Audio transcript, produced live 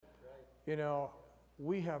You know,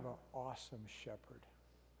 we have an awesome shepherd.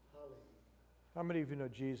 How many of you know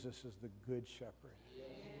Jesus is the good shepherd? Yes.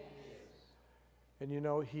 And you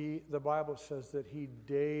know, the Bible says that he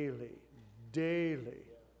daily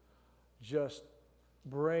just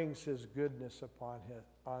brings his goodness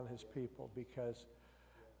on his people, because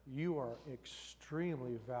you are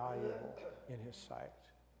extremely valuable in his sight.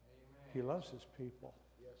 He loves his people.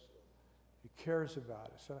 He cares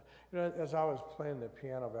about us. And, you know, as I was playing the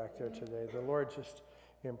piano back there today, the Lord just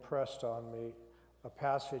impressed on me a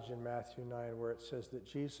passage in Matthew 9 where it says that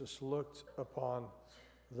Jesus looked upon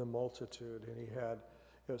the multitude, and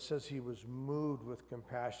it says he was moved with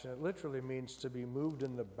compassion. It literally means to be moved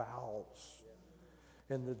in the bowels,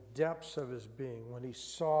 in the depths of his being, when he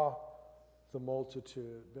saw the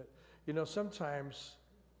multitude. But, you know, sometimes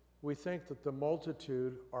we think that the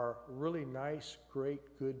multitude are really nice,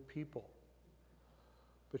 great, good people.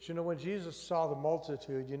 But you know, when Jesus saw the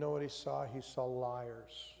multitude, you know what he saw? He saw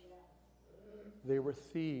liars. They were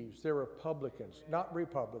thieves. They were publicans. Not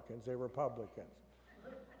Republicans, they were publicans.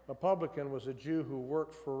 A publican was a Jew who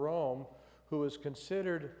worked for Rome, who was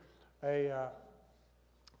considered a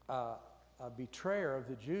betrayer of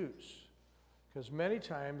the Jews. Because many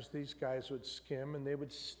times these guys would skim and they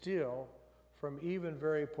would steal from even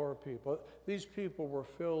very poor people. These people were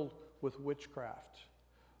filled with witchcraft.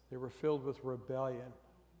 They were filled with rebellion.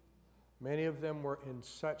 Many of them were in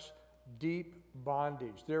such deep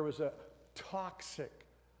bondage. There was a toxic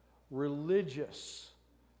religious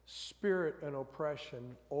spirit and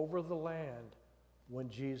oppression over the land when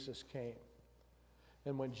Jesus came.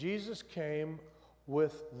 And when Jesus came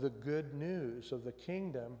with the good news of the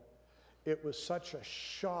kingdom, it was such a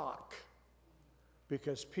shock,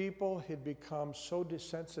 because people had become so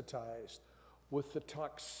desensitized with the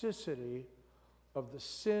toxicity of the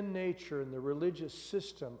sin nature and the religious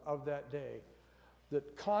system of that day,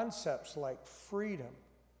 that concepts like freedom,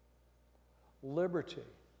 liberty,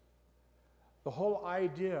 the whole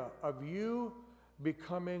idea of you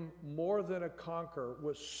becoming more than a conqueror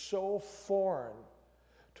was so foreign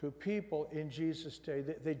to people in Jesus' day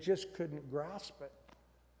that they just couldn't grasp it.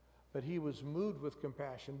 But he was moved with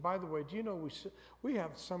compassion. By the way, do you know we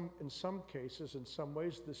have in some cases, in some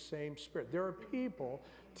ways, the same spirit. There are people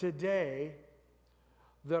today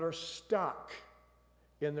that are stuck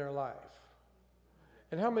in their life.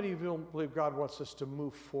 And how many of you believe God wants us to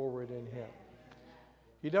move forward in him?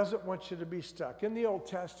 He doesn't want you to be stuck. In the Old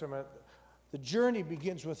Testament, the journey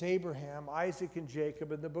begins with Abraham, Isaac, and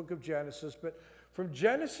Jacob in the book of Genesis. But from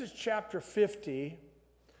Genesis chapter 50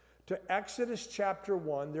 to Exodus chapter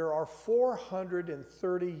 1, there are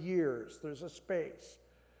 430 years. There's a space.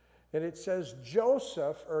 And it says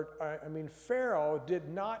Pharaoh did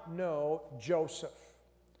not know Joseph,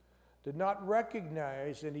 did not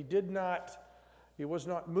recognize, and he was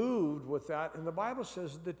not moved with that. And the Bible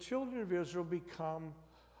says the children of Israel become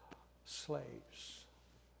slaves.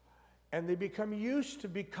 And they become used to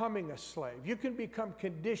becoming a slave. You can become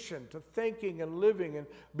conditioned to thinking and living and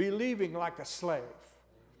believing like a slave.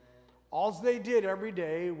 All they did every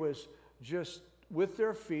day was just with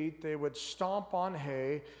their feet, they would stomp on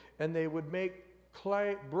hay and they would make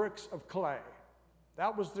bricks of clay.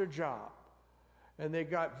 That was their job. And they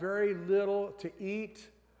got very little to eat,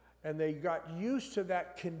 and they got used to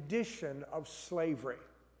that condition of slavery.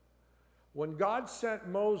 When God sent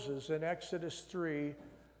Moses in Exodus 3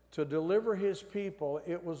 to deliver his people,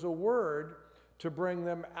 it was a word to bring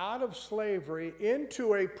them out of slavery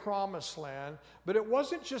into a promised land. But it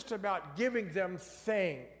wasn't just about giving them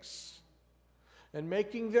things and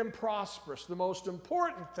making them prosperous. The most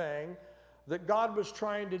important thing that God was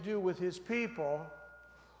trying to do with his people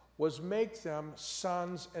was make them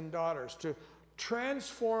sons and daughters, to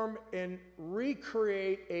transform and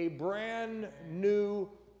recreate a brand new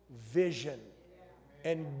vision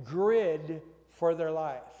and grid for their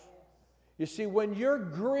life. You see, when your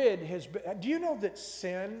grid has been, do you know that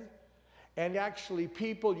sin and actually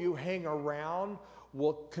people you hang around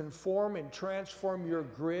will conform and transform your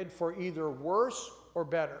grid for either worse or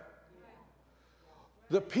better?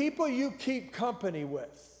 The people you keep company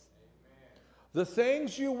with, the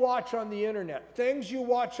things you watch on the internet, things you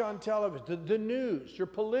watch on television, the news, your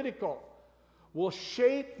political, will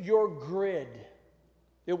shape your grid.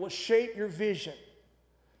 It will shape your vision.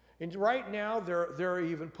 And right now, there are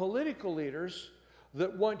even political leaders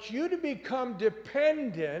that want you to become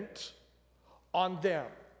dependent on them.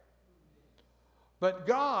 But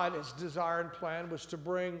God's desire and plan was to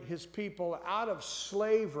bring his people out of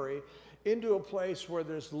slavery into a place where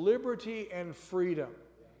there's liberty and freedom.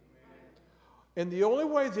 And the only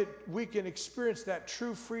way that we can experience that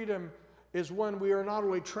true freedom is when we are not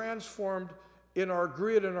only transformed in our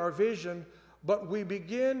grid and our vision, but we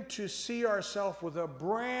begin to see ourselves with a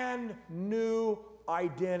brand new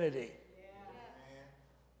identity.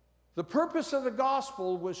 The purpose of the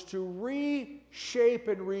gospel was to reshape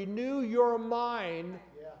and renew your mind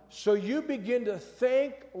so you begin to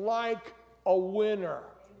think like a winner.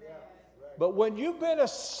 But when you've been a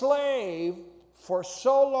slave for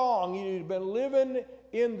so long, you've been living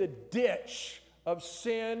in the ditch of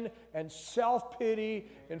sin and self-pity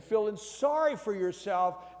and feeling sorry for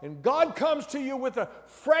yourself, and God comes to you with a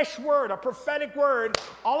fresh word, a prophetic word,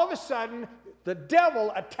 all of a sudden the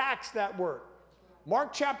devil attacks that word.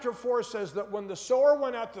 Mark chapter 4 says that when the sower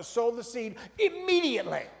went out to sow the seed,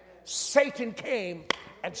 immediately Satan came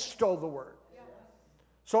and stole the word.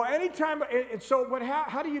 So anytime, and so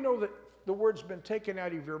how do you know that the word's been taken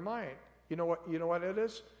out of your mind? You know what it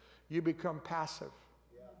is? You become passive.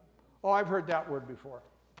 Oh, I've heard that word before.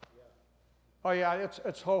 Oh yeah,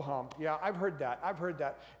 it's ho-hum. Yeah, I've heard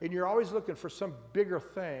that. And you're always looking for some bigger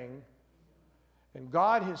thing. And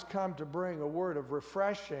God has come to bring a word of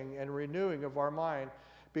refreshing and renewing of our mind,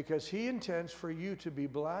 because He intends for you to be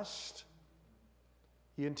blessed.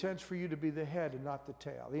 He intends for you to be the head and not the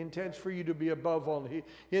tail. He intends for you to be above only.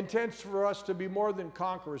 He intends for us to be more than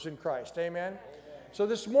conquerors in Christ. Amen? So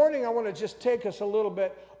this morning I want to just take us a little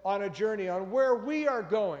bit on a journey on where we are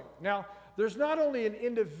going. Now, there's not only an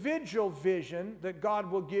individual vision that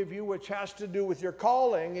God will give you, which has to do with your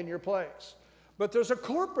calling and your place, but there's a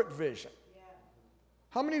corporate vision.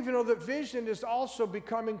 How many of you know that vision is also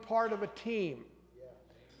becoming part of a team?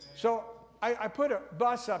 So I put a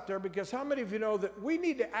bus up there because how many of you know that we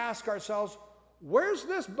need to ask ourselves, where's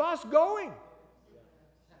this bus going?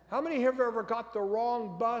 How many have ever got the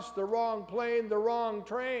wrong bus, the wrong plane, the wrong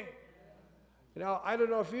train? You know, I don't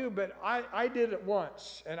know if you, but I did it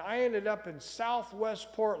once, and I ended up in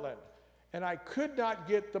Southwest Portland, and I could not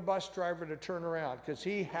get the bus driver to turn around because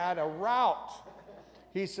he had a route.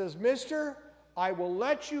 He says, "Mister, I will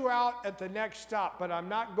let you out at the next stop, but I'm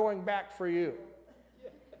not going back for you."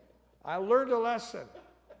 I learned a lesson,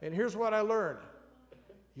 and here's what I learned.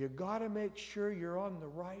 You got to make sure you're on the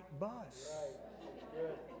right bus.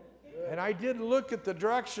 And I didn't look at the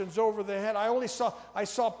directions over the head. I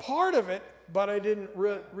saw part of it, but I didn't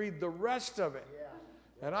read the rest of it.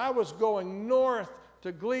 And I was going north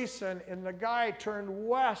to Gleason, and the guy turned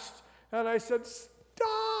west, and I said,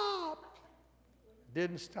 "Stop!"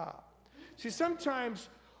 Didn't stop. See, sometimes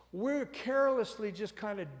we carelessly just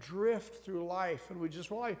kind of drift through life, and we just,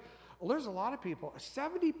 there's a lot of people,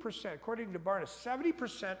 70%, according to Barna,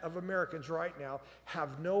 70% of Americans right now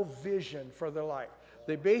have no vision for their life.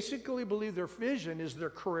 They basically believe their vision is their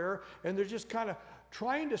career, and they're just kind of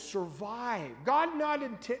trying to survive. God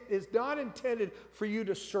is not intended for you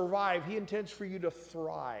to survive. He intends for you to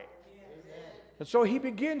thrive. And so He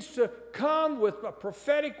begins to come with a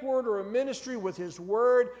prophetic word or a ministry with His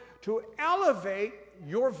word to elevate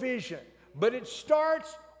your vision. But it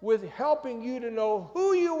starts with helping you to know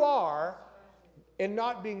who you are and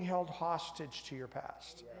not being held hostage to your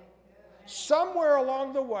past. Somewhere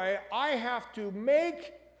along the way, I have to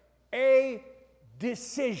make a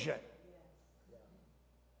decision.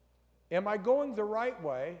 Am I going the right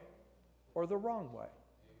way or the wrong way?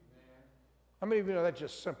 How many of you know that's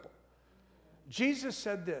just simple? Jesus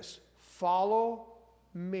said this, "Follow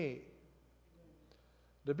me."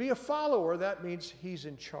 To be a follower, that means He's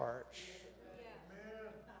in charge.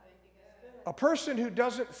 A person who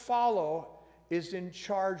doesn't follow is in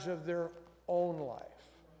charge of their own life.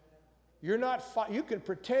 You're not. You can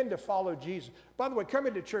pretend to follow Jesus. By the way,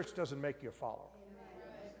 coming to church doesn't make you a follower.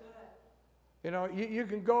 You know, you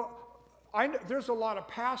can go. There's a lot of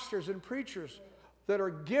pastors and preachers that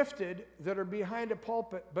are gifted, that are behind a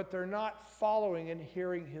pulpit, but they're not following and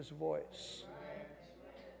hearing His voice.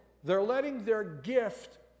 They're letting their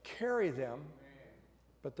gift carry them,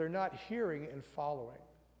 but they're not hearing and following.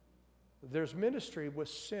 There's ministry with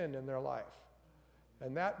sin in their life,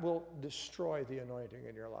 and that will destroy the anointing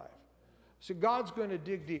in your life. So God's going to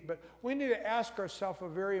dig deep, but we need to ask ourselves a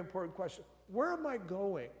very important question. Where am I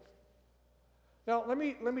going? Now, let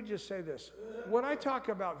me just say this. When I talk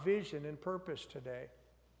about vision and purpose today,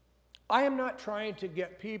 I am not trying to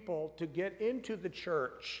get people to get into the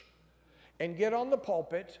church and get on the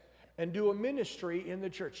pulpit and do a ministry in the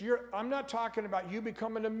church. I'm not talking about you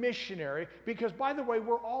becoming a missionary, because, by the way,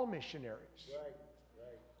 we're all missionaries. Right.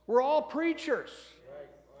 We're all preachers. Right.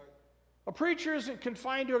 A preacher isn't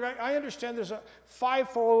confined to I understand there's a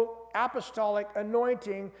fivefold apostolic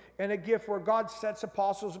anointing and a gift where God sets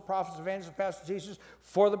apostles and prophets, evangelists, pastors, teachers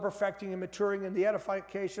for the perfecting and maturing and the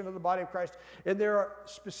edification of the body of Christ. And there are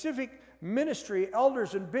specific ministry,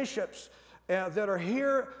 elders and bishops that are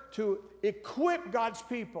here to equip God's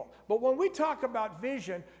people. But when we talk about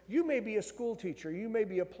vision, you may be a school teacher, you may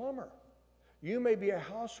be a plumber, you may be a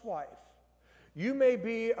housewife, you may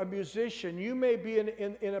be a musician, you may be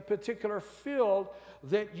in a particular field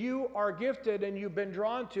that you are gifted and you've been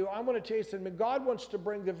drawn to. I want to tell you something. God wants to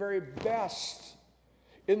bring the very best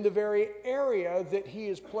in the very area that He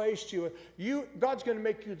has placed you. God's going to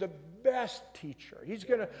make you the best teacher. He's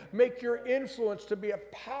going to make your influence to be a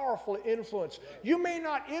powerful influence. You may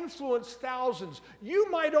not influence thousands. You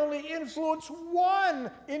might only influence one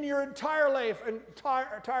in your entire life.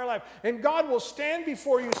 And God will stand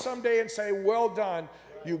before you someday and say, well done,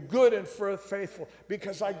 you good and faithful,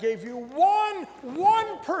 because I gave you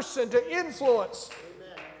one person to influence.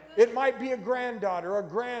 It might be a granddaughter or a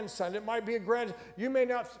grandson. It might be a grandson. You may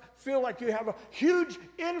not feel like you have a huge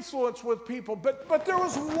influence with people, but there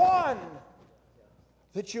was one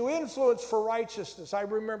that you influenced for righteousness. I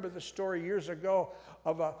remember the story years ago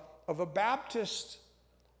of a Baptist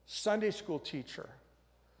Sunday school teacher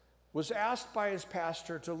was asked by his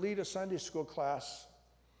pastor to lead a Sunday school class,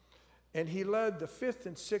 and he led the 5th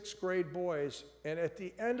and 6th grade boys, and at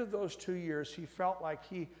the end of those 2 years, he felt like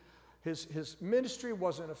his ministry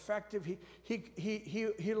wasn't effective.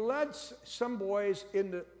 He led some boys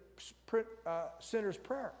in the sinner's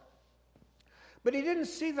prayer. But he didn't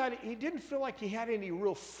see that, he didn't feel like he had any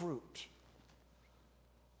real fruit.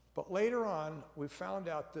 But later on, we found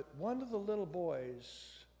out that one of the little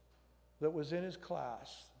boys that was in his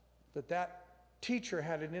class, that teacher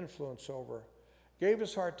had an influence over, gave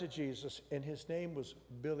his heart to Jesus, and his name was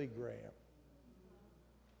Billy Graham.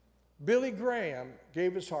 Billy Graham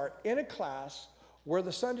gave his heart in a class where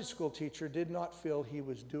the Sunday school teacher did not feel he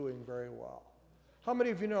was doing very well. How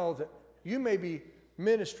many of you know that you may be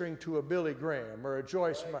ministering to a Billy Graham or a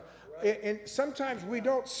Joyce? Right. And sometimes we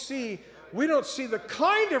don't see the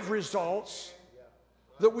kind of results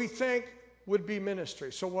that we think would be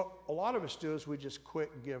ministry. So what a lot of us do is we just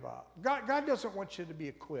quit and give up. God doesn't want you to be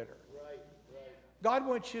a quitter. Right. God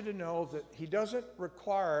wants you to know that He doesn't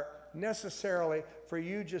require necessarily for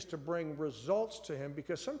you just to bring results to Him,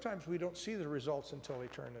 because sometimes we don't see the results until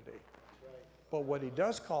eternity. Right. But what He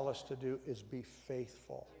does call us to do is be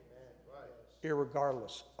faithful,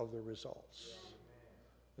 irregardless of the results.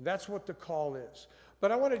 And that's what the call is.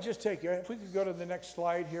 But I want to just take you, if we could go to the next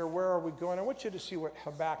slide here, where are we going? I want you to see what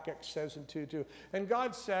Habakkuk says in 2:2. And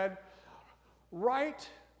God said, write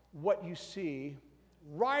what you see,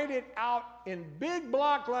 write it out in big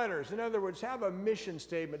block letters. In other words, have a mission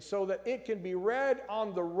statement so that it can be read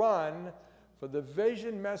on the run, for the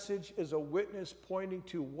vision message is a witness pointing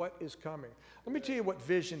to what is coming. Let me tell you what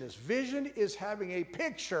vision is. Vision is having a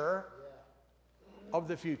picture of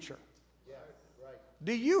the future.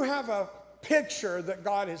 Do you have a picture that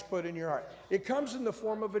God has put in your heart? It comes in the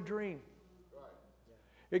form of a dream.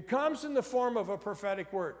 It comes in the form of a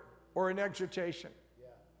prophetic word or an exhortation.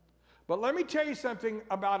 But let me tell you something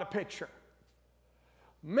about a picture.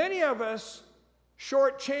 Many of us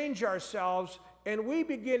shortchange ourselves and we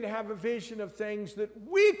begin to have a vision of things that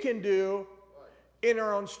we can do in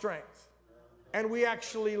our own strength. And we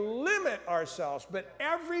actually limit ourselves. But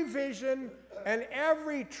every vision and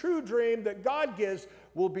every true dream that God gives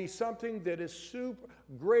will be something that is super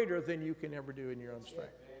greater than you can ever do in your own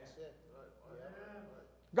strength.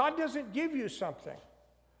 God doesn't give you something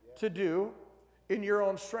to do in your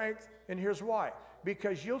own strength, and here's why.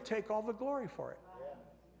 Because you'll take all the glory for it.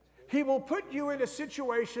 He will put you in a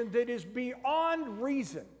situation that is beyond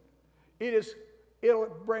reason. It'll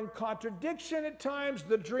bring contradiction at times.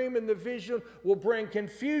 The dream and the vision will bring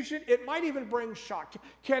confusion. It might even bring shock.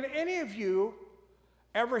 Can any of you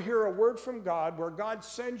ever hear a word from God where God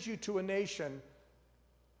sends you to a nation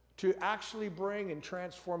to actually bring and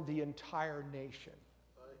transform the entire nation?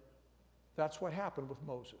 That's what happened with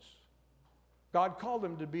Moses. God called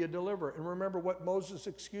him to be a deliverer. And remember what Moses'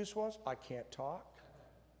 excuse was? I can't talk.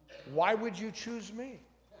 Why would you choose me?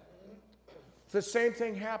 The same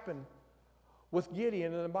thing happened with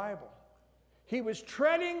Gideon in the Bible. He was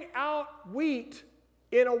treading out wheat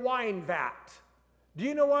in a wine vat. Do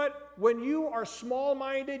you know what? When you are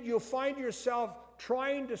small-minded, you'll find yourself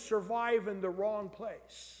trying to survive in the wrong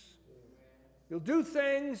place. You'll do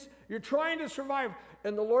things, you're trying to survive,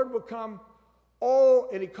 and the Lord will come,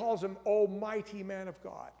 and He calls him, "Oh, mighty man of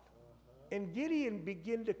God." And Gideon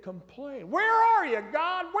began to complain. Where are you,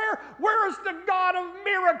 God? Where is the God of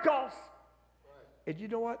miracles? And you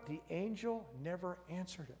know what? The angel never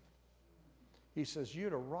answered him. He says,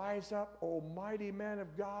 you're to rise up, O mighty man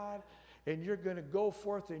of God, and you're going to go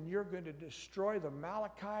forth and you're going to destroy the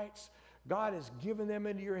Amalekites. God has given them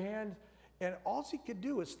into your hand. And all he could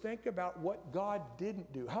do is think about what God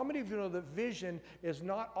didn't do. How many of you know that vision is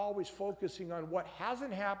not always focusing on what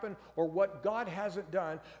hasn't happened or what God hasn't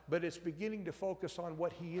done, but it's beginning to focus on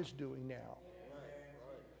what he is doing now?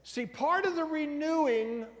 See, part of the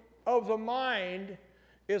renewing of the mind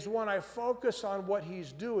is when I focus on what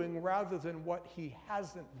he's doing rather than what he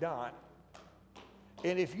hasn't done.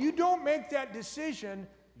 And if you don't make that decision,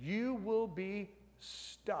 you will be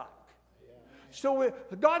stuck. So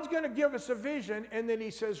God's going to give us a vision, and then he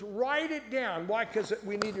says, write it down. Why? Because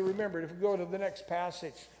we need to remember it. If we go to the next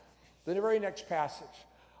passage, the very next passage,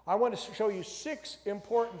 I want to show you 6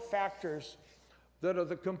 important factors that are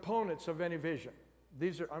the components of any vision.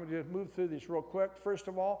 I'm going to move through these real quick. First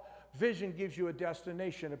of all, vision gives you a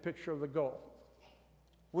destination, a picture of the goal.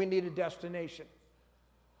 We need a destination.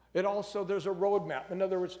 It also, there's a roadmap. In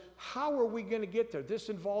other words, how are we going to get there? This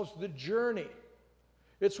involves the journey.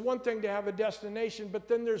 It's one thing to have a destination, but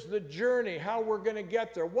then there's the journey, how we're going to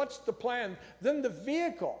get there. What's the plan? Then the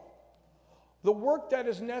vehicle, the work that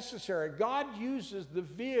is necessary. God uses the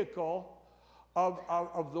vehicle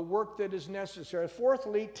of the work that is necessary.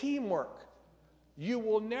 Fourthly, teamwork. You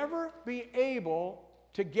will never be able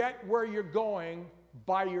to get where you're going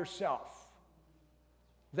by yourself.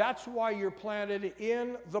 That's why you're planted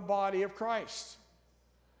in the body of Christ.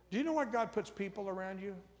 Do you know why God puts people around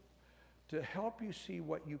you? To help you see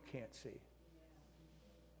what you can't see.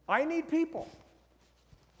 I need people.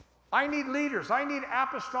 I need leaders. I need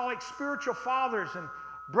apostolic spiritual fathers and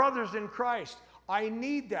brothers in Christ. I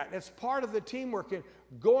need that. It's part of the teamwork in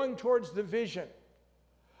going towards the vision.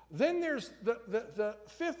 Then there's the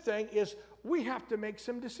fifth thing is we have to make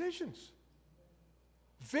some decisions.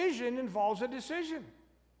 Vision involves a decision.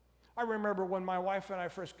 I remember when my wife and I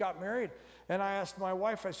first got married, and I asked my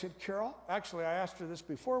wife, I said, Carol, actually I asked her this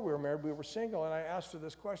before we were married, we were single, and I asked her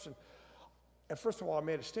this question. And first of all, I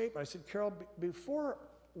made a statement. I said, Carol, before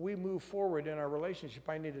we move forward in our relationship,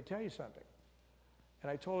 I need to tell you something. And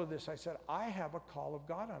I told her this, I said, I have a call of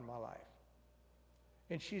God on my life.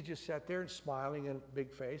 And she just sat there and smiling and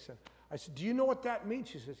big face. And I said, do you know what that means?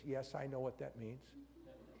 She says, yes, I know what that means.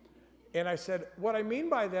 And I said, what I mean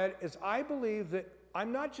by that is I believe that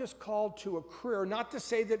I'm not just called to a career, not to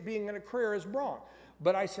say that being in a career is wrong,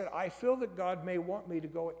 but I said, I feel that God may want me to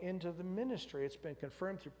go into the ministry. It's been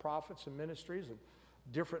confirmed through prophets and ministries and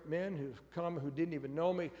different men who've come who didn't even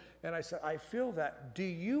know me. And I said, I feel that. Do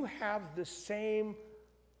you have the same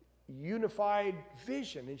unified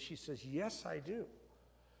vision? And she says, yes, I do.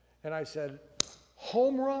 And I said,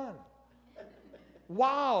 home run.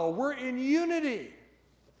 Wow, we're in unity.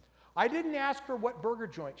 I didn't ask her what burger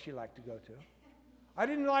joint she liked to go to. I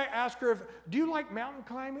didn't ask her, do you like mountain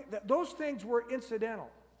climbing? Those things were incidental.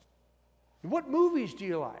 What movies do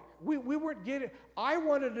you like? We weren't getting, I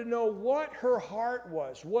wanted to know what her heart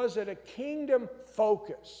was. Was it a kingdom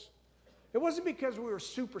focus? It wasn't because we were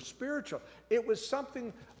super spiritual. It was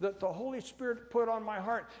something that the Holy Spirit put on my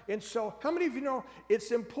heart. And so, how many of you know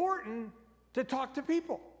it's important to talk to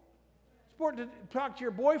people? It's important to talk to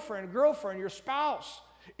your boyfriend, girlfriend, your spouse.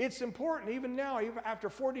 It's important, even now, even after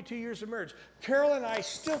 42 years of marriage. Carol and I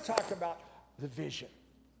still talk about the vision.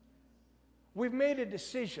 We've made a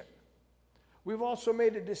decision. We've also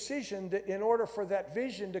made a decision that in order for that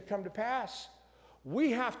vision to come to pass,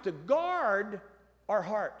 we have to guard our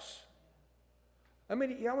hearts. I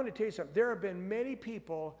mean, I want to tell you something. There have been many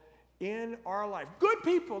people in our life, good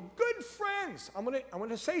people, good friends. I'm going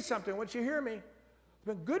to say something. I want you to hear me.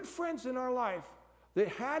 There have been good friends in our life that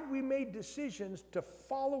had we made decisions to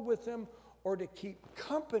follow with them or to keep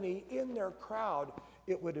company in their crowd,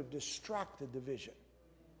 it would have distracted the vision.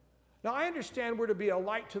 Now, I understand we're to be a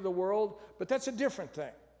light to the world, but that's a different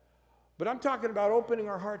thing. But I'm talking about opening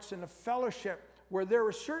our hearts in a fellowship where there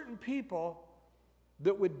are certain people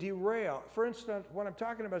that would derail. For instance, what I'm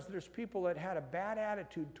talking about is there's people that had a bad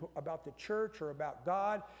attitude about the church or about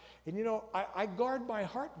God. And you know, I guard my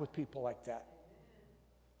heart with people like that.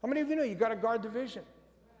 How many of you know you got to guard the vision?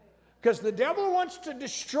 Because the devil wants to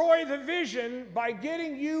destroy the vision by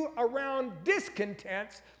getting you around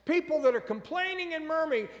discontents, people that are complaining and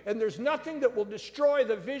murmuring, and there's nothing that will destroy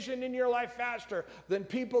the vision in your life faster than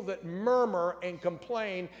people that murmur and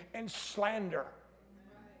complain and slander.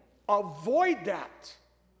 Avoid that.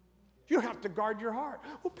 You have to guard your heart.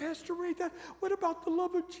 Well, Pastor Ray, what about the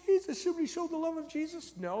love of Jesus? Should we show the love of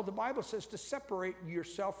Jesus? No, the Bible says to separate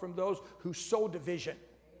yourself from those who sow division.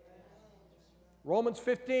 Romans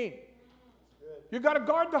 15. You got to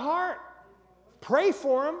guard the heart. Pray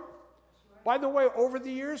for them. By the way, over the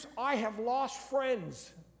years, I have lost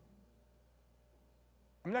friends.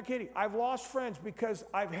 I'm not kidding. I've lost friends because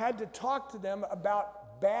I've had to talk to them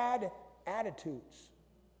about bad attitudes.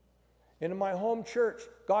 And in my home church,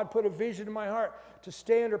 God put a vision in my heart to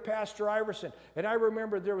stay under Pastor Iverson. And I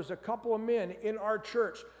remember there was a couple of men in our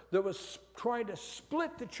church that was trying to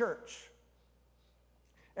split the church.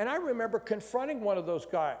 And I remember confronting one of those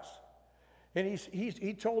guys. And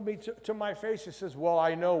he told me to my face, he says, well,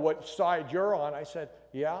 I know what side you're on. I said,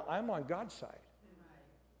 yeah, I'm on God's side.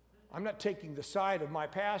 I'm not taking the side of my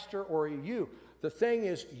pastor or you. The thing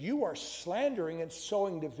is, you are slandering and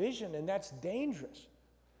sowing division, and that's dangerous.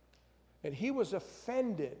 And he was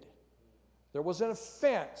offended. There was an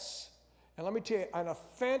offense. And let me tell you, an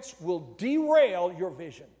offense will derail your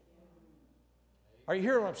vision. Are you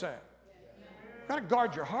hearing what I'm saying? You've got to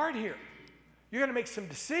guard your heart here. You're going to make some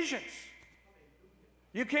decisions.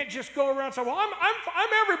 You can't just go around and say, well, I'm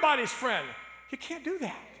everybody's friend. You can't do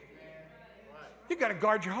that. You've got to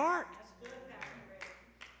guard your heart.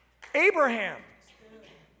 Abraham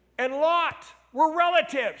and Lot were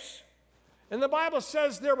relatives. And the Bible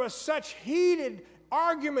says there was such heated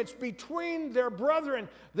arguments between their brethren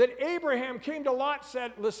that Abraham came to Lot and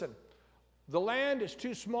said, listen, the land is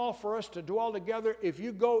too small for us to dwell together. If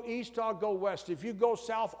you go east, I'll go west. If you go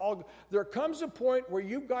south, there comes a point where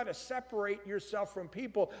you've got to separate yourself from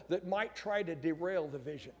people that might try to derail the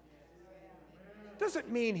vision.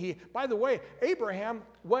 Doesn't mean by the way, Abraham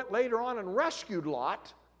went later on and rescued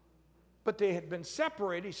Lot, but they had been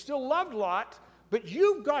separated. He still loved Lot, but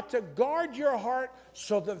you've got to guard your heart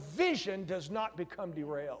so the vision does not become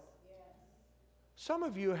derailed. Some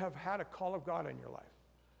of you have had a call of God in your life.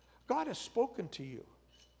 God has spoken to you.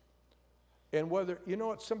 And whether, you know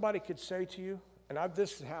what somebody could say to you, and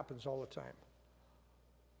this happens all the time.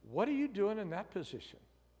 What are you doing in that position?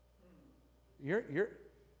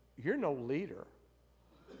 You're no leader.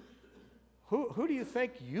 Who do you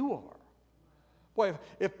think you are? Boy,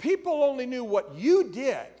 if people only knew what you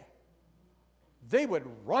did, they would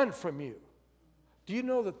run from you. Do you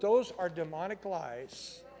know that those are demonic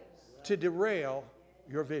lies to derail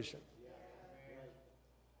your vision?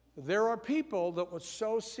 There are people that would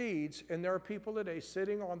sow seeds, and there are people today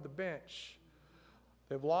sitting on the bench.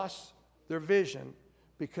 They've lost their vision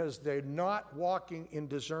because they're not walking in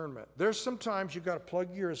discernment. There's sometimes you've got to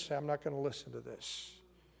plug your ears and say, I'm not going to listen to this.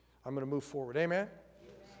 I'm going to move forward. Amen?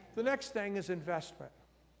 The next thing is investment.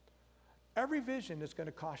 Every vision is going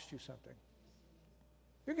to cost you something.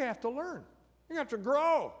 You're going to have to learn. You're going to have to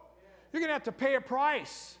grow. You're going to have to pay a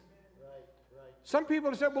price. Right. Some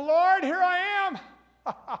people have said, well, Lord, here I am.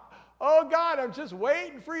 Oh, God, I'm just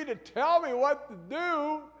waiting for you to tell me what to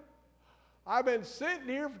do. I've been sitting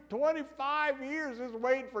here for 25 years just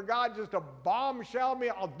waiting for God just to bombshell me.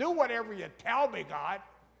 I'll do whatever you tell me, God.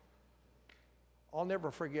 I'll never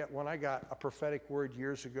forget when I got a prophetic word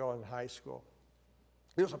years ago in high school.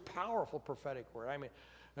 It was a powerful prophetic word. I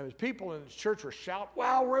mean, people in the church were shouting,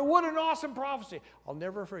 wow, Ray, what an awesome prophecy. I'll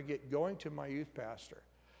never forget going to my youth pastor.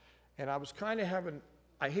 And I was kind of having,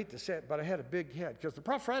 I hate to say it, but I had a big head because the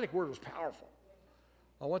prophetic word was powerful.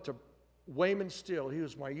 I went to Wayman Steele. He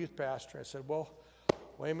was my youth pastor. I said, well,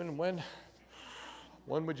 Wayman, when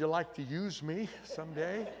would you like to use me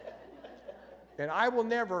someday? And I will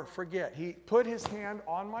never forget, he put his hand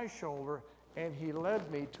on my shoulder and he led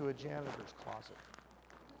me to a janitor's closet.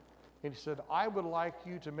 And he said, I would like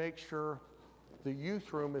you to make sure the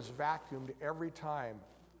youth room is vacuumed every time.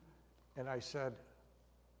 And I said,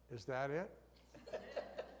 is that it?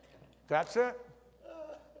 That's it?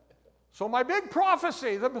 So my big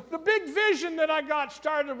prophecy, the big vision that I got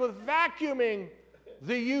started with vacuuming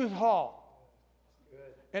the youth hall.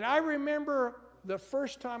 And I remember the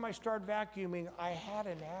first time I started vacuuming, I had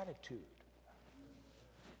an attitude.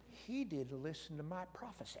 He didn't listen to my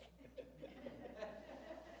prophecy.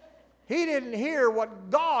 He didn't hear what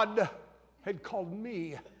God had called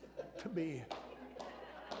me to be.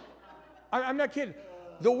 I'm not kidding.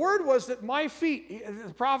 The word was that my feet,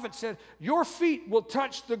 the prophet said, your feet will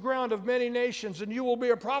touch the ground of many nations, and you will be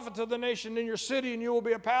a prophet to the nation in your city, and you will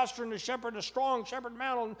be a pastor and a shepherd, a strong shepherd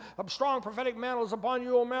mantle, a strong prophetic mantle is upon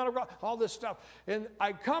you, O man of God, all this stuff. And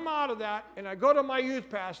I come out of that, and I go to my youth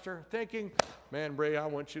pastor thinking, man, Ray, I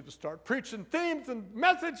want you to start preaching themes and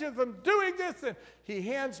messages and doing this. And he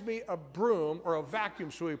hands me a broom or a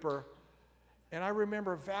vacuum sweeper, and I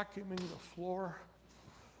remember vacuuming the floor.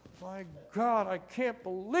 My God, I can't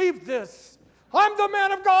believe this. I'm the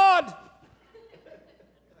man of God.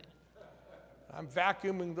 I'm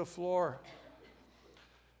vacuuming the floor.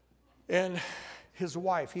 And his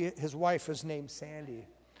wife is named Sandy.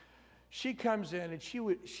 She comes in and she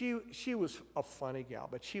was a funny gal,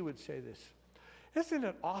 but she would say this, isn't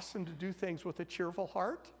it awesome to do things with a cheerful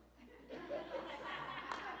heart?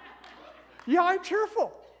 Yeah, I'm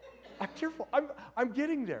cheerful. I'm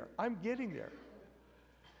getting there.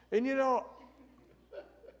 And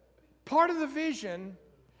part of the vision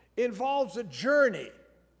involves a journey.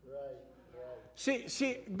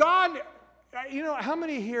 See, God, how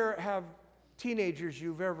many here have teenagers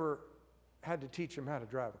you've ever had to teach them how to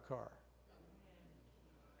drive a car?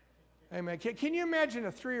 Amen. Can you imagine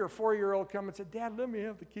a 3 or 4-year-old come and say, Dad, let me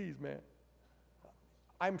have the keys, man?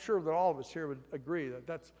 I'm sure that all of us here would agree that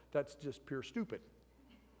that's just pure stupid.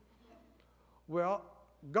 Well,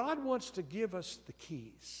 God wants to give us the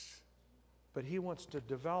keys, but he wants to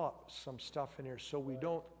develop some stuff in here so we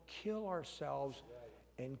don't kill ourselves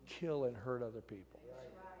and kill and hurt other people.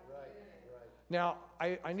 Now,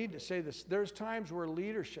 I need to say this. There's times where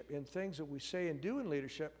leadership and things that we say and do in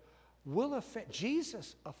leadership will offend.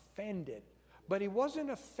 Jesus offended, but he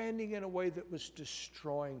wasn't offending in a way that was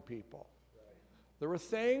destroying people. There were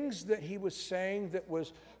things that he was saying that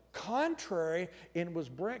was contrary and was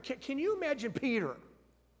can you imagine Peter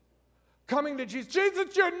coming to Jesus?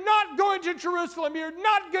 Jesus, you're not going to Jerusalem. You're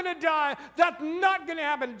not going to die. That's not going to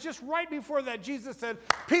happen. Just right before that, Jesus said,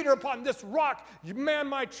 Peter, upon this rock, man,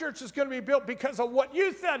 my church is going to be built because of what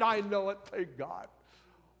you said. I know it. Thank God.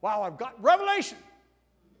 Wow, I've got revelation.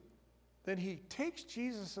 Then he takes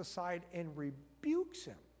Jesus aside and rebukes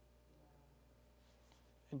him.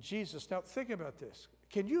 And Jesus, now think about this.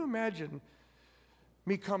 Can you imagine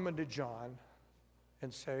me coming to John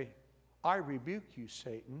and say, I rebuke you,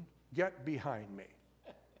 Satan. Get behind me.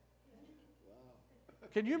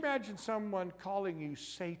 Can you imagine someone calling you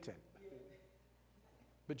Satan?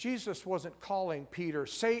 But Jesus wasn't calling Peter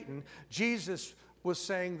Satan. Jesus was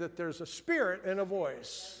saying that there's a spirit and a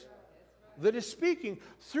voice that is speaking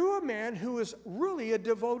through a man who is really a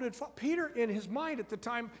devoted Peter, in his mind at the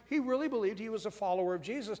time, he really believed he was a follower of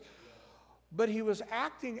Jesus. But he was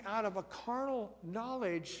acting out of a carnal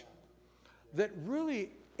knowledge that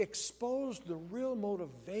really exposed the real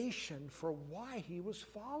motivation for why he was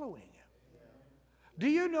following him. Do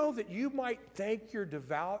you know that you might think you're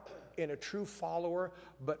devout and a true follower,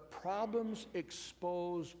 but problems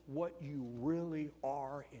expose what you really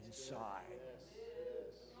are inside?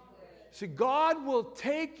 See, God will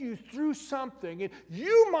take you through something, and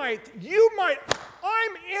you might,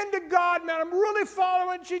 I'm into God, man. I'm really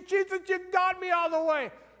following Jesus. You got me all the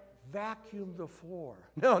way. Vacuum the floor.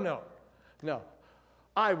 No.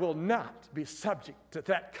 I will not be subject to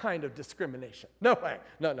that kind of discrimination. No way.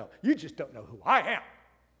 No. You just don't know who I am.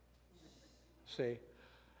 See?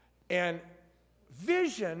 And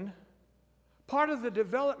vision, part of the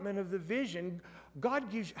development of the vision,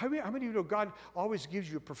 God gives you, how many of you know God always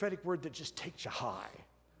gives you a prophetic word that just takes you high?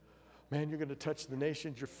 Man, you're going to touch the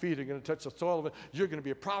nations, your feet are going to touch the soil of it, you're going to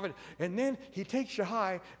be a prophet. And then he takes you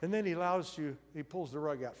high, and then he pulls the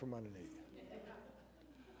rug out from underneath you.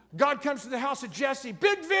 God comes to the house of Jesse,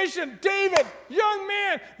 big vision, David, young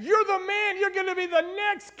man, you're the man, you're going to be the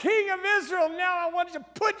next king of Israel. Now I want to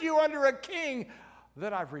put you under a king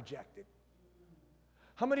that I've rejected.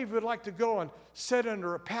 How many of you would like to go and sit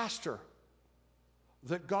under a pastor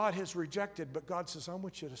that God has rejected, but God says, I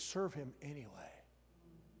want you to serve him anyway?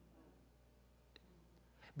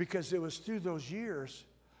 Because it was through those years,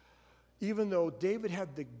 even though David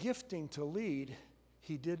had the gifting to lead,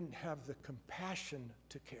 he didn't have the compassion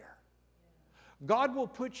to care. God will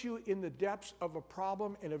put you in the depths of a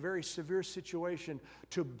problem in a very severe situation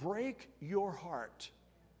to break your heart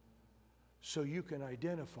so you can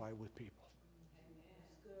identify with people.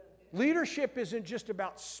 Leadership isn't just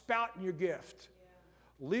about spouting your gift.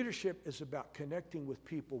 Leadership is about connecting with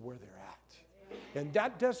people where they're at. And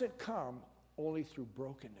that doesn't come only through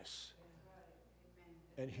brokenness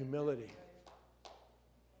and humility.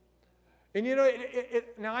 And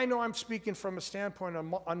now I know I'm speaking from a standpoint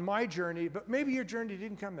on my journey, but maybe your journey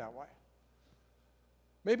didn't come that way.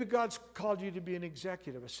 Maybe God's called you to be an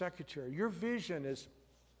executive, a secretary. Your vision is,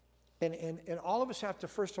 and all of us have to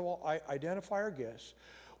first of all identify our gifts.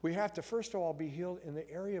 We have to first of all be healed in the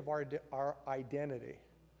area of our identity.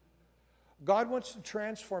 God wants to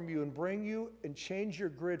transform you and bring you and change your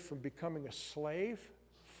grid from becoming a slave,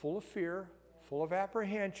 full of fear, full of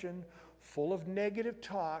apprehension, full of negative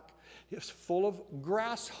talk, it's full of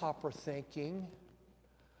grasshopper thinking.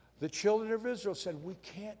 The children of Israel said, we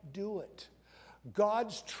can't do it.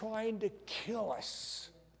 God's trying to kill us.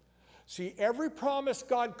 See, every promise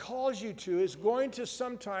God calls you to is going to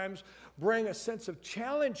sometimes bring a sense of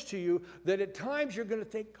challenge to you that at times you're going to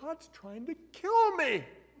think, God's trying to kill me.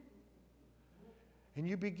 And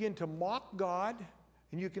you begin to mock God,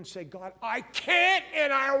 and you can say, God, I can't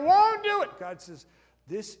and I won't do it. God says,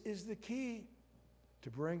 this is the key to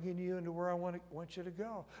bringing you into where I want you to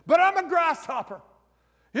go. But I'm a grasshopper.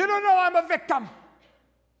 You don't know I'm a victim.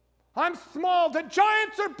 I'm small. The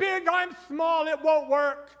giants are big. I'm small. It won't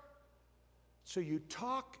work. So you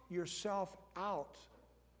talk yourself out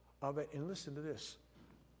of it, and listen to this.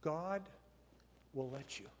 God will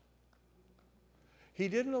let you. He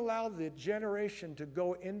didn't allow the generation to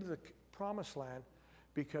go into the promised land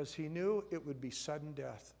because he knew it would be sudden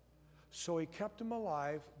death. So he kept them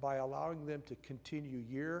alive by allowing them to continue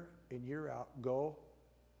year in, year out, go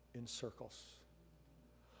in circles.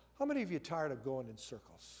 How many of you are tired of going in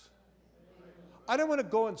circles? I don't want to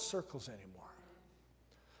go in circles anymore.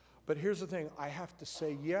 But here's the thing, I have to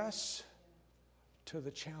say yes to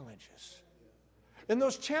the challenges. And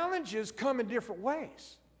those challenges come in different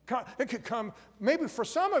ways. It could come, maybe for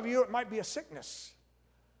some of you, it might be a sickness.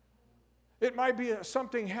 It might be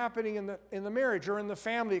something happening in the marriage or in the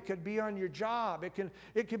family. It could be on your job.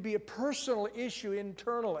 It could be a personal issue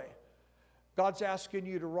internally. God's asking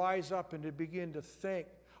you to rise up and to begin to think.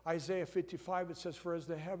 Isaiah 55, it says, for as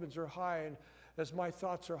the heavens are high and as my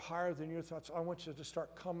thoughts are higher than your thoughts, I want you to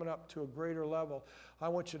start coming up to a greater level. I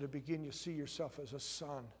want you to begin to see yourself as a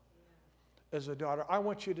son, as a daughter. I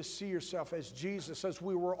want you to see yourself as Jesus, as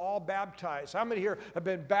we were all baptized. How many here have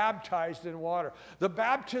been baptized in water? The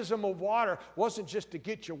baptism of water wasn't just to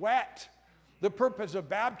get you wet. The purpose of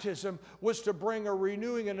baptism was to bring a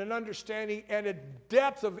renewing and an understanding and a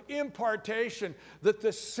depth of impartation that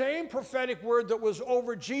the same prophetic word that was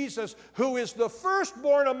over Jesus, who is the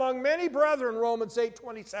firstborn among many brethren, Romans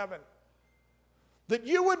 8:27, that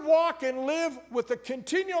you would walk and live with a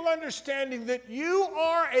continual understanding that you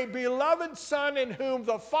are a beloved son in whom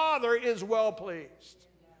the Father is well pleased.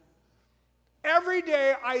 Every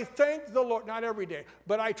day I thank the Lord, not every day,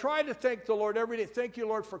 but I try to thank the Lord every day. Thank you,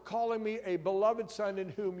 Lord, for calling me a beloved son in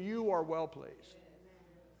whom you are well pleased.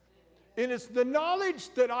 And it's the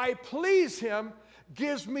knowledge that I please him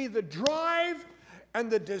gives me the drive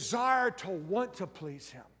and the desire to want to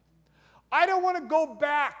please him. I don't want to go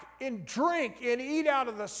back and drink and eat out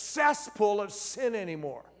of the cesspool of sin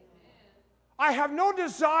anymore. I have no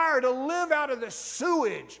desire to live out of the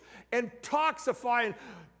sewage and toxify and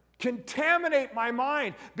contaminate my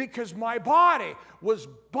mind, because my body was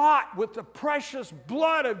bought with the precious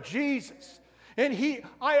blood of Jesus. And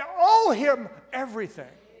I owe him everything.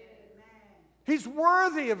 He's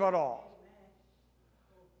worthy of it all.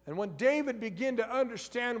 And when David began to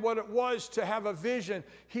understand what it was to have a vision,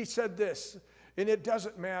 he said this, and it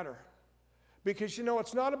doesn't matter. Because,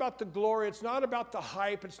 it's not about the glory, it's not about the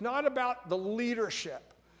hype, it's not about the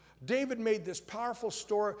leadership. David made this powerful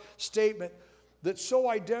statement that so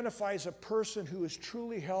identifies a person who is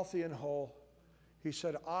truly healthy and whole. He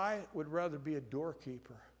said, I would rather be a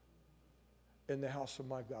doorkeeper in the house of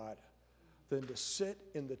my God than to sit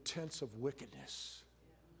in the tents of wickedness.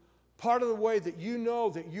 Part of the way that you know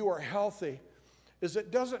that you are healthy is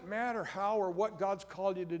it doesn't matter how or what God's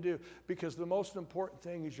called you to do, because the most important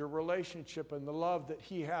thing is your relationship and the love that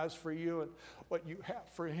he has for you and what you have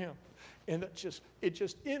for him. And it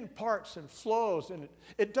just imparts and flows, and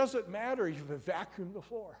it doesn't matter if you've vacuumed the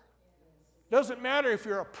floor. It doesn't matter if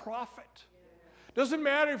you're a prophet. It doesn't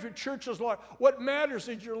matter if your church is large. What matters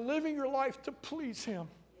is you're living your life to please him.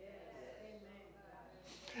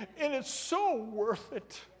 And it's so worth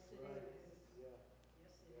it.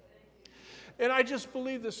 And I just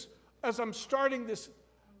believe this as I'm starting this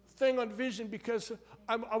thing on vision, because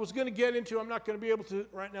I was going to get into, I'm not going to be able to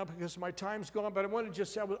right now because my time's gone, but I want to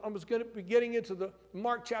just say I was going to be getting into the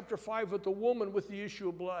Mark chapter 5 with the woman with the issue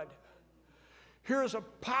of blood. Here's a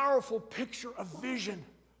powerful picture of vision.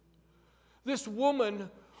 This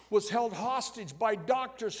woman was held hostage by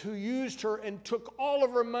doctors who used her and took all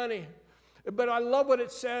of her money. But I love what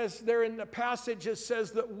it says there in the passage. It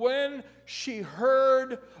says that when she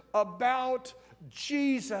heard about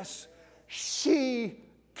Jesus, she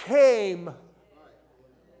came.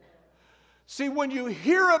 See, when you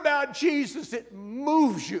hear about Jesus, it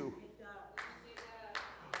moves you.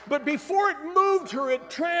 But before it moved her, it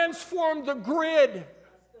transformed the grid.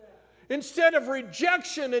 Instead of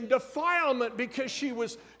rejection and defilement, because she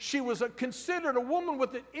was considered a woman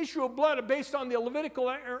with an issue of blood based on the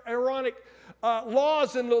Levitical Aaronic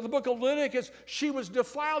laws in the book of Leviticus, she was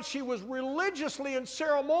defiled. She was religiously and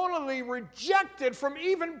ceremonially rejected from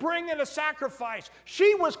even bringing a sacrifice.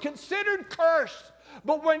 She was considered cursed.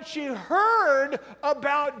 But when she heard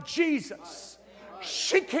about Jesus,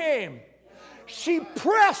 she came. She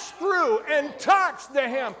pressed through and touched the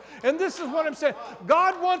hem. And this is what I'm saying.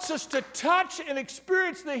 God wants us to touch and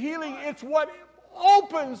experience the healing. It's what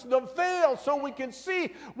opens the veil so we can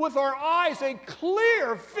see with our eyes a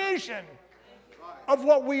clear vision of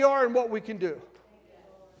what we are and what we can do.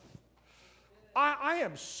 I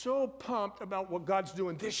am so pumped about what God's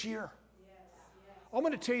doing this year. I'm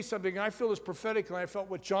going to tell you something. I feel this prophetically. I felt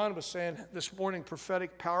what John was saying this morning,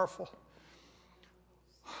 prophetic, powerful.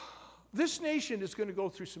 This nation is going to go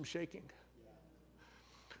through some shaking.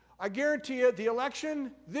 I guarantee you, the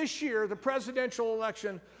election this year, the presidential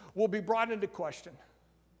election, will be brought into question.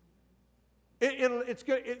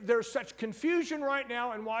 There's such confusion right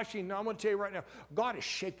now in Washington. I'm going to tell you right now, God is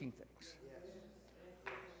shaking things.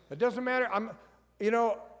 It doesn't matter.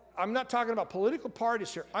 I'm not talking about political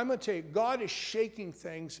parties here. I'm going to tell you, God is shaking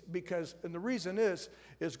things because, and the reason is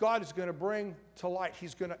God is going to bring to light.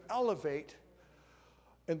 He's going to elevate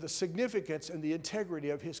in the significance and the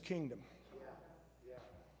integrity of his kingdom.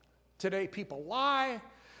 Today, people lie.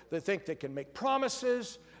 They think they can make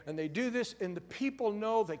promises, and they do this, and the people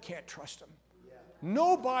know they can't trust them.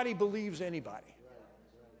 Nobody believes anybody.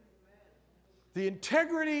 The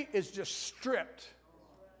integrity is just stripped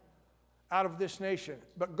out of this nation.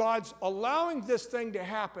 But God's allowing this thing to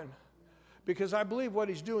happen because I believe what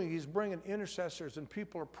he's doing, he's bringing intercessors and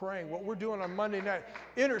people are praying. What we're doing on Monday night,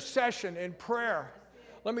 intercession and prayer.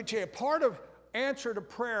 Let me tell you, part of answer to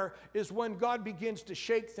prayer is when God begins to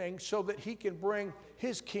shake things so that he can bring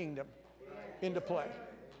his kingdom into play.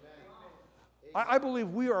 I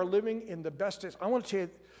believe we are living in the best days. I want to tell you,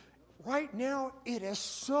 right now, it is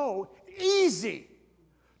so easy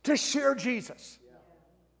to share Jesus.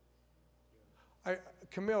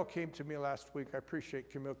 Camille came to me last week. I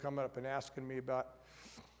appreciate Camille coming up and asking me about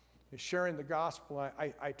sharing the gospel.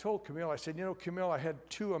 I told Camille, I said, Camille, I had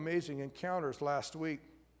 2 amazing encounters last week.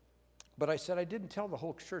 But I said, I didn't tell the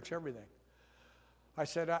whole church everything. I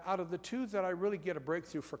said, out of the 2 that I really get a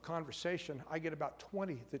breakthrough for conversation, I get about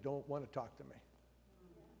 20 that don't want to talk to me.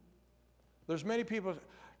 There's many people,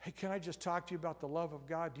 hey, can I just talk to you about the love of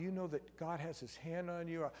God? Do you know that God has his hand on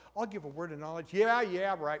you? I'll give a word of knowledge.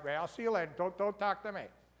 Yeah, right. I'll see you later. Don't talk to me.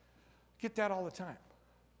 Get that all the time.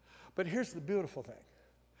 But here's the beautiful thing.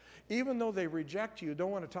 Even though they reject you,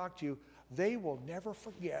 don't want to talk to you, they will never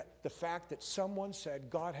forget the fact that someone said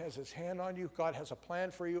God has his hand on you, God has a plan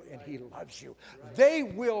for you, and he loves you. They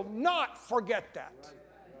will not forget that.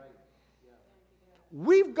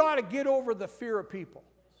 We've got to get over the fear of people.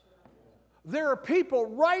 There are people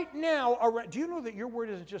right now around. Do you know that your word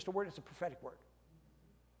isn't just a word, it's a prophetic word?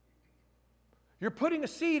 You're putting a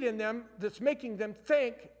seed in them that's making them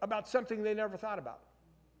think about something they never thought about.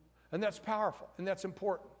 And that's powerful, and that's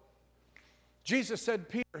important. Jesus said,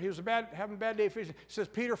 Peter, he was having a bad day fishing. He says,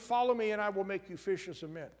 Peter, follow me and I will make you fishers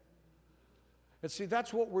of men. And see,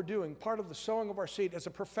 that's what we're doing. Part of the sowing of our seed is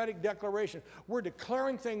a prophetic declaration. We're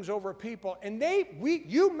declaring things over people, and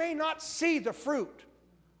you may not see the fruit,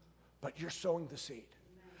 but you're sowing the seed.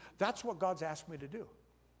 That's what God's asked me to do,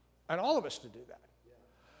 and all of us to do that.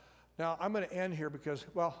 Now, I'm going to end here because,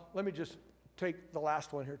 let me just take the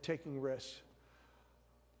last one here, taking risks.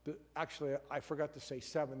 Actually, I forgot to say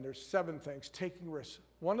 7. There's 7 things. Taking risks.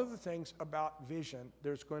 One of the things about vision,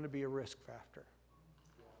 there's going to be a risk factor.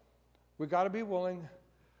 We've got to be willing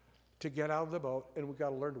to get out of the boat, and we've got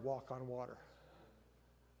to learn to walk on water.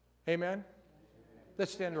 Amen?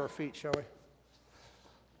 Let's stand to our feet, shall we?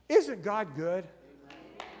 Isn't God good?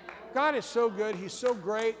 God is so good. He's so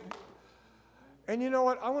great. And you know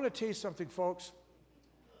what? I want to tell you something, folks.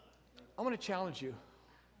 I want to challenge you.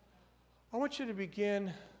 I want you to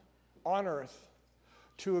begin on earth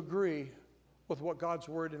to agree with what God's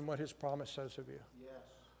word and what his promise says of you. Yes.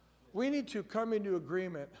 We need to come into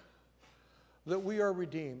agreement that we are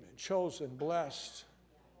redeemed, chosen, blessed.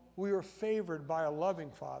 We are favored by a loving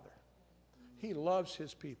Father. He loves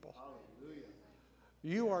his people.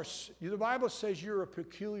 Hallelujah. The Bible says you're a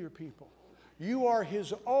peculiar people. You are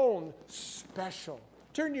his own special.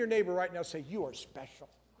 Turn to your neighbor right now and say, you are special.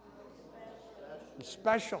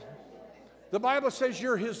 Special. The Bible says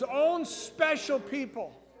you're his own special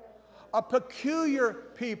people, a peculiar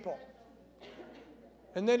people.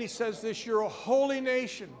 And then he says this, you're a holy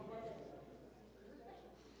nation.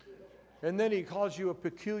 And then he calls you a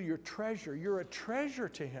peculiar treasure. You're a treasure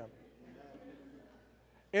to him.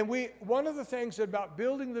 And one of the things about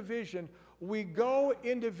building the vision, we go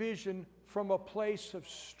into vision from a place of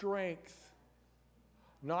strength,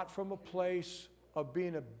 not from a place of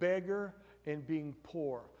being a beggar and being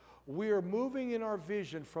poor. We are moving in our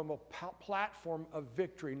vision from a platform of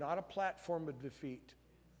victory, not a platform of defeat.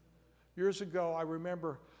 Years ago, I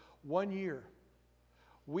remember one year,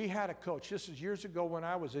 we had a coach. This is years ago when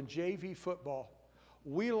I was in JV football.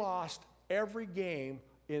 We lost every game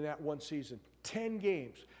in that one season, 10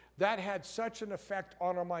 games. That had such an effect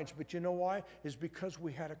on our minds. But you know why? It's because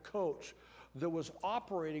we had a coach that was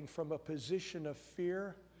operating from a position of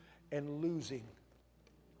fear and losing.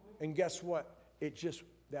 And guess what?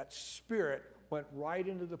 That spirit went right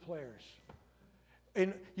into the players.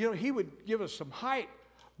 And, he would give us some hype,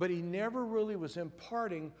 but he never really was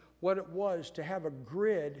imparting what it was to have a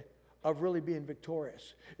grid of really being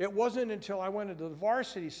victorious. It wasn't until I went into the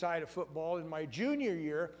varsity side of football in my junior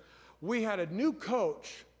year, we had a new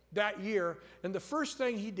coach that year, and the first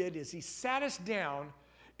thing he did is he sat us down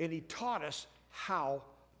and he taught us how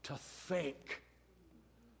to think.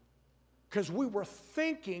 Because we were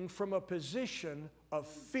thinking from a position of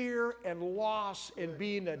fear and loss and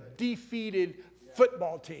being a defeated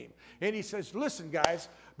football team. And he says, listen, guys,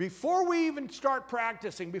 before we even start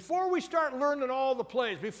practicing, before we start learning all the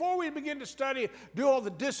plays, before we begin to study, do all the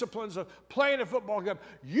disciplines of playing a football game,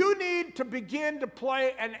 you need to begin to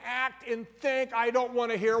play and act and think. I don't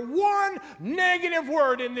want to hear one negative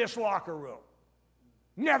word in this locker room.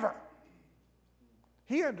 Never.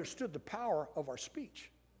 He understood the power of our speech.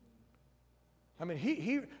 I mean,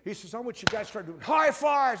 he says, I want you guys to start doing high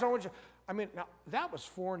fives. Now, that was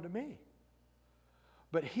foreign to me.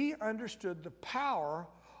 But he understood the power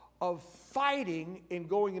of fighting and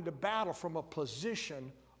going into battle from a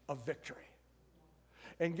position of victory.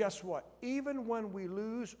 And guess what? Even when we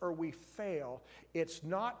lose or we fail, it's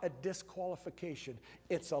not a disqualification.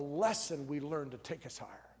 It's a lesson we learn to take us higher.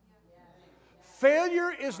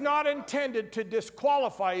 Failure is not intended to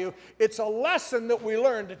disqualify you. It's a lesson that we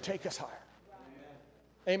learn to take us higher.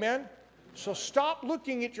 Amen? So stop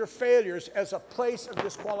looking at your failures as a place of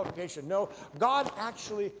disqualification. No, God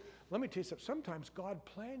actually, let me tell you something. Sometimes God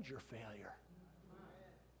planned your failure.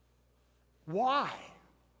 Why?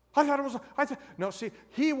 No, see,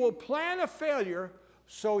 He will plan a failure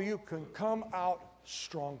so you can come out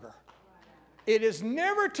stronger. It is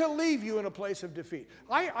never to leave you in a place of defeat.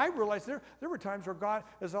 I realized there were times where God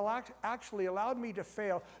has actually allowed me to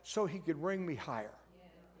fail so He could bring me higher.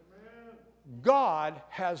 God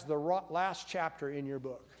has the last chapter in your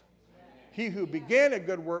book. He who began a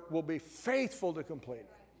good work will be faithful to complete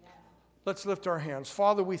it. Let's lift our hands.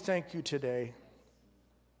 Father, we thank you today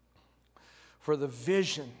for the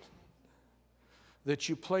vision that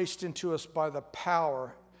you placed into us by the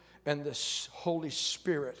power and the Holy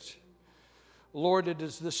Spirit. Lord, it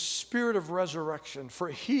is the spirit of resurrection. For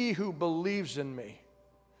he who believes in me,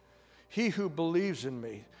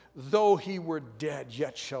 though he were dead,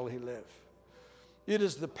 yet shall he live. It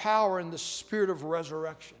is the power and the spirit of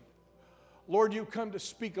resurrection. Lord, you come to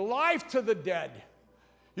speak life to the dead.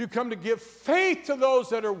 You come to give faith to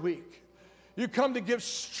those that are weak. You come to give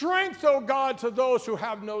strength, oh God, to those who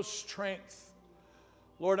have no strength.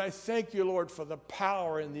 Lord, I thank you, Lord, for the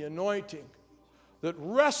power and the anointing that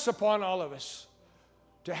rests upon all of us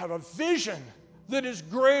to have a vision that is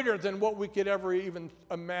greater than what we could ever even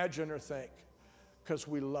imagine or think. Because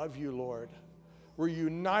we love you, Lord. We're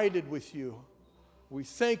united with you. We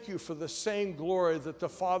thank you for the same glory that the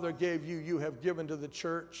Father gave you, you have given to the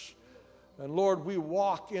church. And Lord, we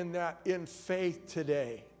walk in that in faith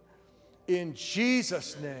today. In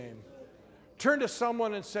Jesus' name. Turn to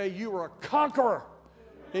someone and say, you are a conqueror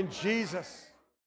in Jesus.